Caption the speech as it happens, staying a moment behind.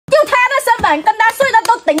板，跟他睡的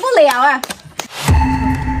都顶不了啊！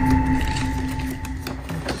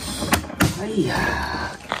哎呀，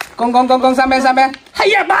公，上边，哎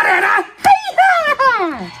呀，8点了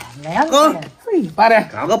，2公8点，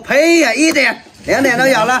搞个屁呀！1点、2点都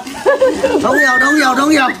有了，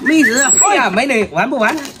同有，密室。哎呀，美女玩不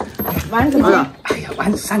玩？玩什么？哎呀，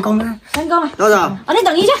玩3公啊3公啊！多少？啊，你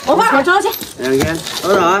等一下，我化好妆去。2000，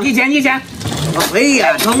多少啊？1000。个屁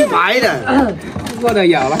呀，冲牌的。我都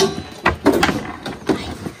有了。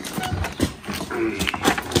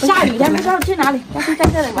下雨天不知道去哪里，要是在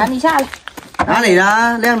这里玩一下了。哪里的？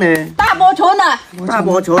靓女？大波村的。大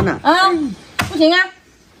波村的。啊，不行啊。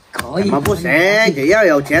可以。怎么不行？只要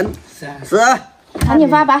有钱。是。赶紧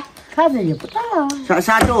发牌。看着也不大啊。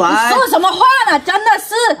杀就完。说什么话呢？真的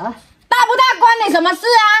是，大不大关你什么事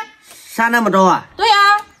啊？杀那么多啊？对啊。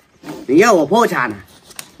你要我破产啊？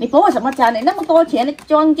你破什么产？你那么多钱的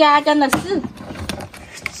庄家真的是。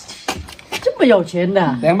这么有钱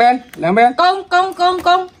的。两边。公，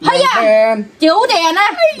哎呀，9点呢？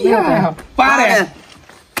哎呀，8点。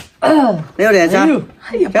6点3，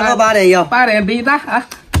这个8点有。8点比大啊！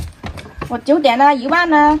我9点呢，1万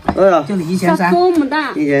呢？多少？就你1300。这么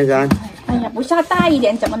大。1300。哎呀，不下大一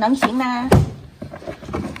点怎么能行呢？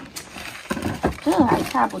这还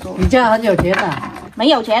差不多。你家很有钱的。没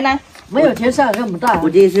有钱呢？没有钱上这么大。估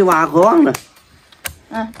计是挖矿的。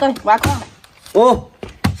嗯，对，挖矿。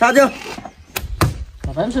杀就。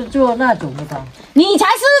可能是做那种的吧。你才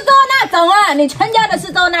是做那种啊！你参加的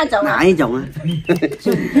是做那种啊？哪一种啊？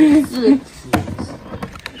是。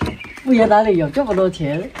不然哪里有这么多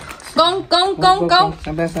钱？公。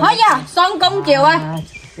哎呀，3公9啊！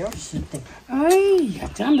就是的。哎呀，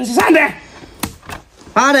真的是3点。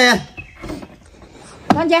8点。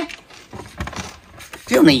看见？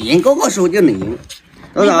就你赢，个输就你赢。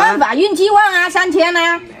多少啊？没办法，运气旺啊，3000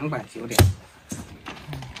啊。209点。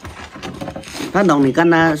他懂你跟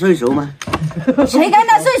他岁数吗？谁跟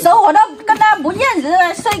他睡熟，我都跟他不认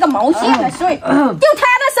识，睡个毛线啊睡！就他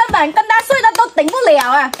的身板，跟他睡的都顶不了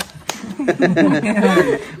啊！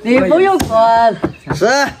你不用管。是。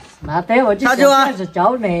哪天我就想开始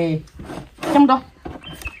找你。这么多。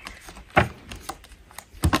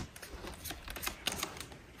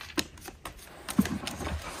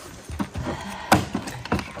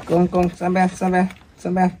公，三边。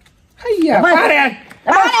哎呀，8点。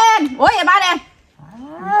我也8点。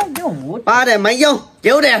啊，6、5。8点没用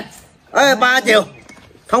，9点，2、8、9，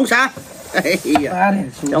通杀。哎呀，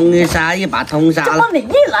终于杀一把通杀了。怎么你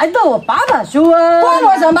一来到我把输啊？关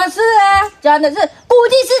我什么事啊？真的是，估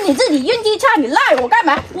计是你自己运气差，你赖我干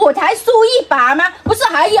嘛？我才输一把吗？不是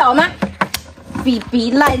还有吗？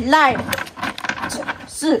比赖，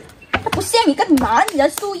是，他不像一个男人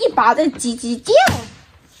输一把的叽叫。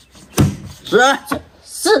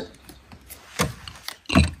是。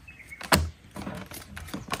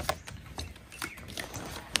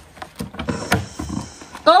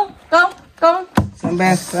公。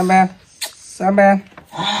3边。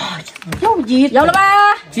又有了吧？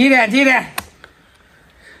几点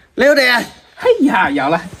？6点。哎呀，有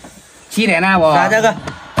了。7点啊，我。杀这个，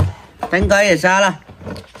灯哥也杀了。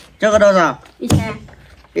这个多少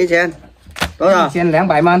？1000。多少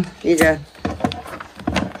？1200万。1000。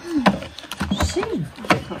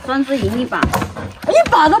算是赢一把。一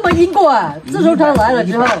把都没赢过啊！自从他来了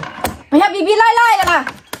之后，不要逼赖的啦。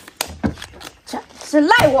是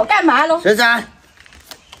赖我干嘛喽？13。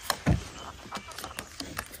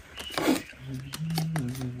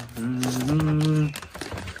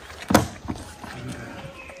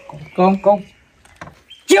公。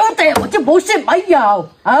9点我就不信没有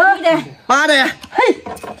啊！7点。8点。嘿，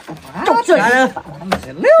就这来了。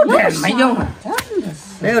6点没用啊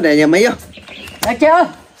，6点也没用。来交。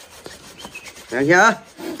等一下啊。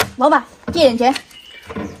老板，借点钱。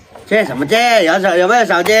借什么借？有没有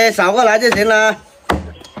手机扫过来就行了。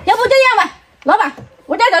要不这样吧，老板，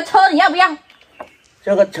我这个车你要不要？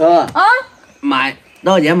这个车啊？买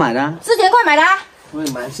多少钱买的？4000块买的。会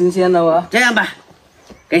蛮新鲜的哦。这样吧，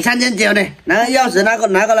给3900的，拿个钥匙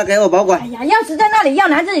拿过来给我保管。哎呀，钥匙在那里，要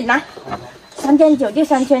拿自己拿。3900就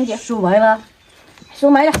3900。输没了。输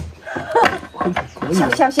没了。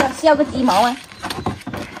笑个鸡毛啊！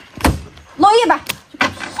落一把。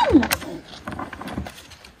信了。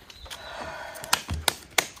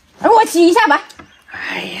我洗一下吧。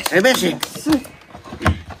哎呀，随便洗。是。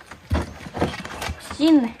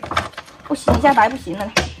信了，不洗一下白不行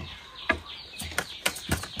了。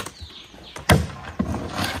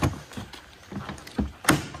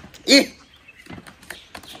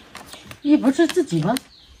一不是自己吗？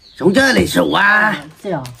从这里数啊。这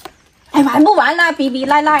样。哎，玩不玩啦？逼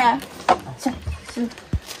赖啊！是。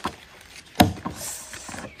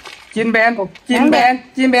金边，哎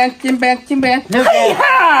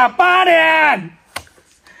呀，8点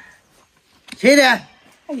，7点，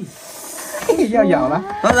要有了，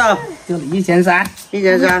多少？就你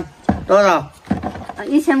1300，多少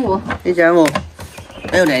？1500，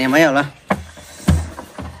 6点也没有了。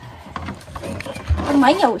都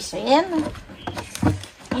没有钱呢。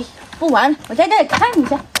哎，不玩，我在这里看一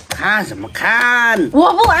下。看什么看？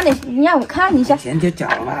我不玩，你让我看一下。钱就缴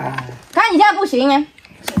了，看一下不行啊。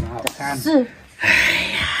什么好看？是。哎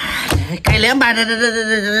呀，给200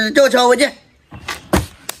的做抽回去。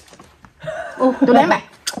哦，赌200。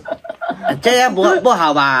这样不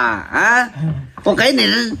好吧？啊，我给你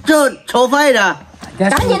做抽费的。赶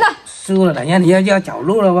紧的。输了，等下你要缴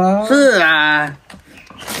路了吧？是啊。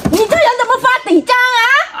你这人怎么发底账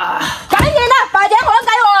啊？赶紧的，把钱还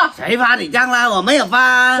给我！谁发底账了？我没有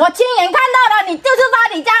发。我亲眼看到了，你就是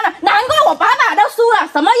发底账了，难怪我把马都输了，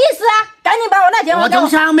什么意思啊？赶紧把我那钱还给我！我从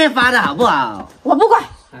上面发的好不好？我不管，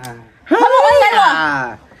还不还给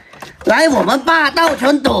我？来我们霸道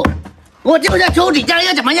村赌，我就要出你账，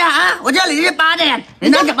又怎么样啊？我叫你去8点，你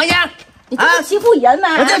能怎么样？你这是欺负人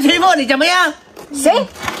嘛？我就欺负你怎么样？行，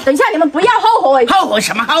等一下你们不要后悔。后悔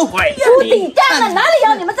什么后悔？出底账了，哪里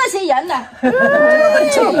有你们这些人呢？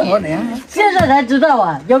现在才知道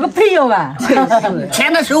啊，有个屁用啊！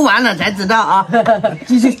钱都输完了才知道啊！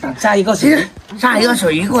继续等下一个水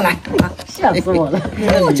鱼过来。笑死我了！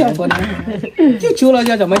我叫过来，就输了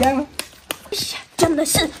又怎么样了？哎呀，真的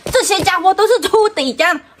是这些家伙都是出底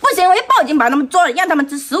账，不行，我要报警把他们抓了，让他们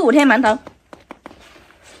吃15天馒头。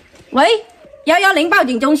喂，110报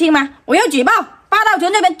警中心吗？我要举报霸道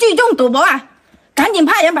村这边聚众赌博啊！赶紧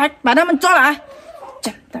派人把他们抓来！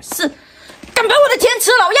真的是，敢把我的钱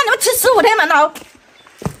吃了，我让你们吃15天馒头！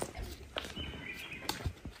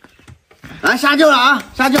来下注了啊！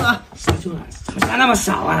下注了！怎么下那么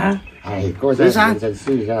少啊？哎，过下先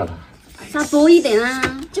试一下了。下多一点啊！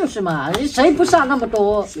就是嘛，谁不上那么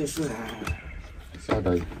多？是啊，下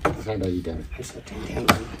到一点，还是天天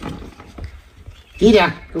1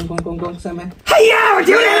点，公上面。哎呀，我9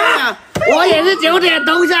点了，我也是9点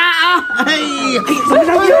同杀啊！哎呀，怎么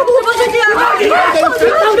上去？怎么是这样？报警！